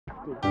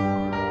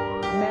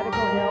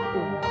Medical help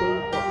is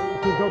basic.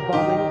 These are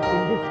bombing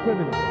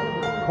indiscriminate.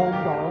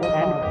 Homdar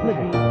and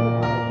Clippy,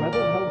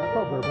 rebel held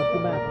suburb of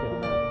Damascus.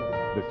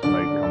 The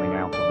smoke coming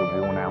out of the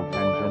worn-out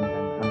engine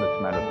and the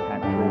smell of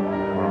petrol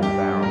are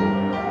unbearable.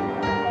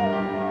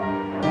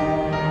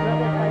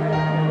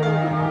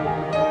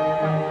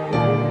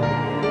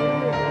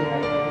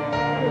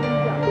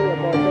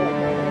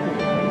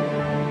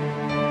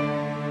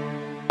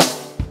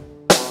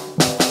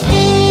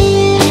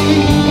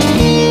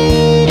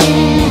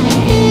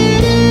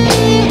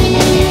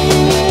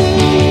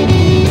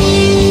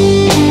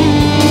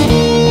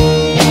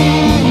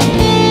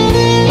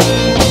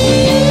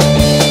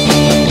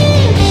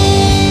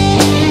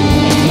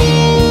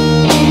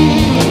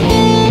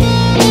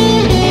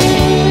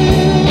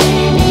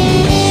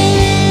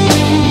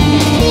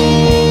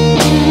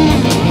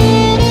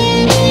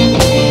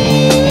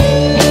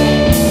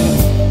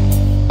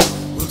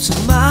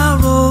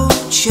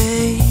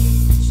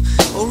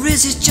 Or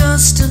is it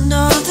just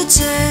another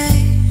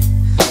day?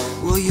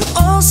 Will you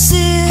all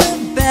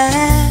sit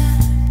back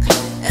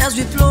as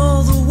we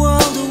blow the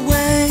world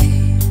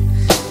away?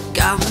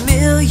 Got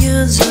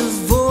millions of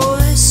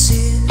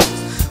voices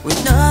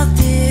with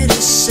nothing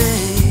to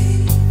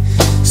say,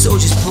 so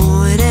just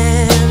point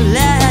and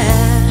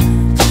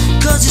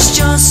laugh, 'cause it's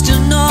just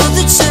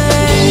another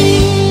day.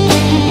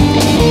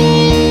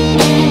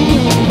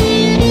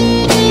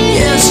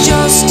 Yeah, it's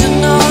just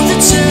another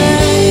day.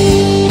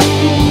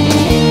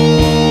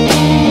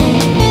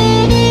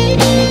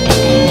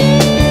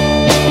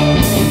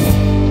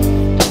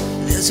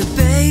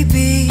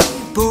 Baby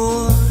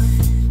boy,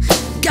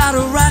 got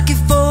a rocket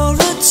for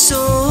a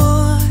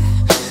toy.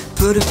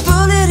 Put a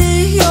bullet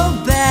in your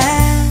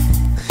back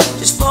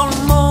just for a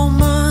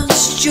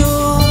moment's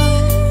joy.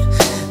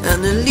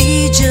 An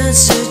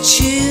allegiance of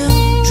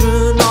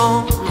children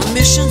on a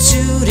mission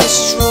to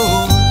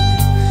destroy.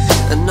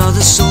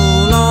 Another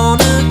soul on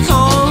a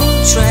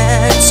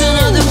contract,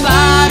 another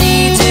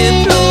body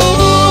deployed.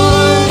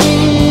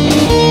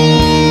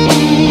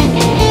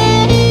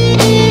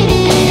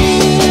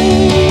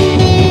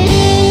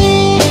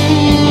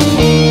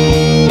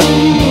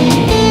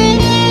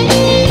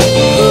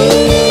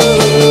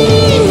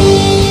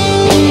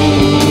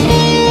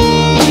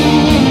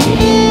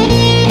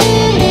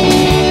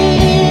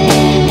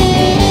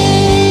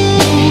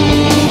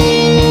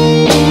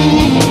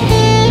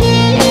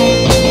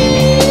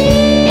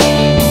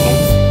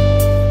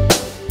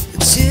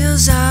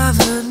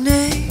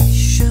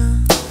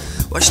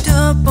 Washed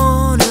up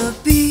on a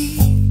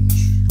beach,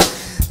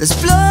 there's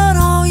blood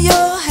on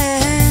your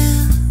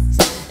hands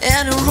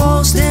and it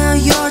rolls down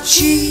your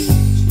cheek.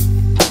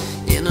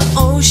 In an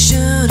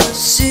ocean of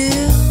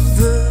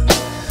silver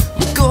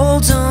with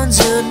gold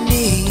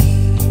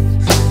underneath,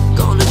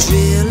 gonna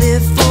drill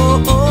it for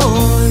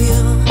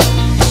oil,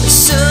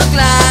 suck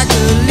like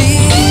a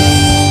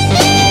leaf,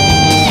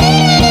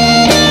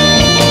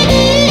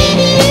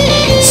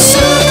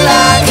 suck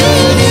like a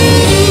leaf.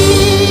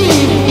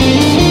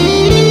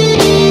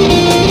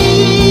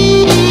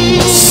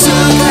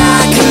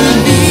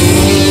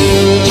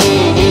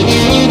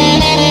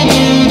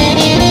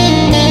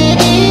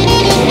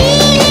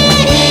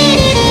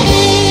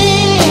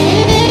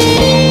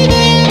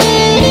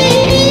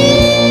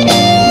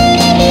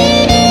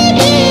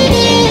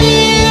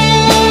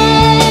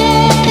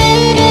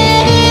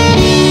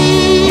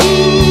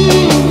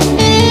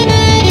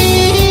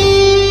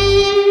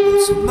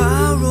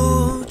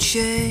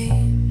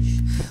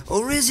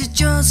 Or is it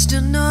just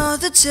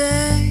another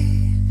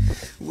day?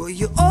 Will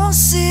you all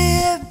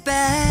sit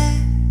back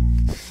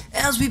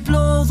as we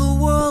blow the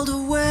world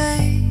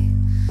away,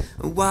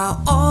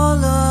 while all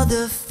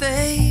other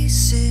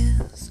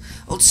faces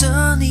all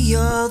turn the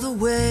other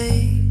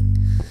way?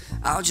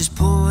 I'll just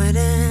point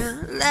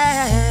and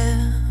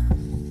laugh,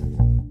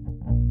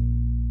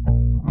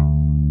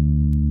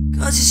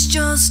 'cause it's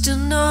just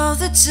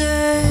another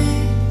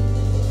day.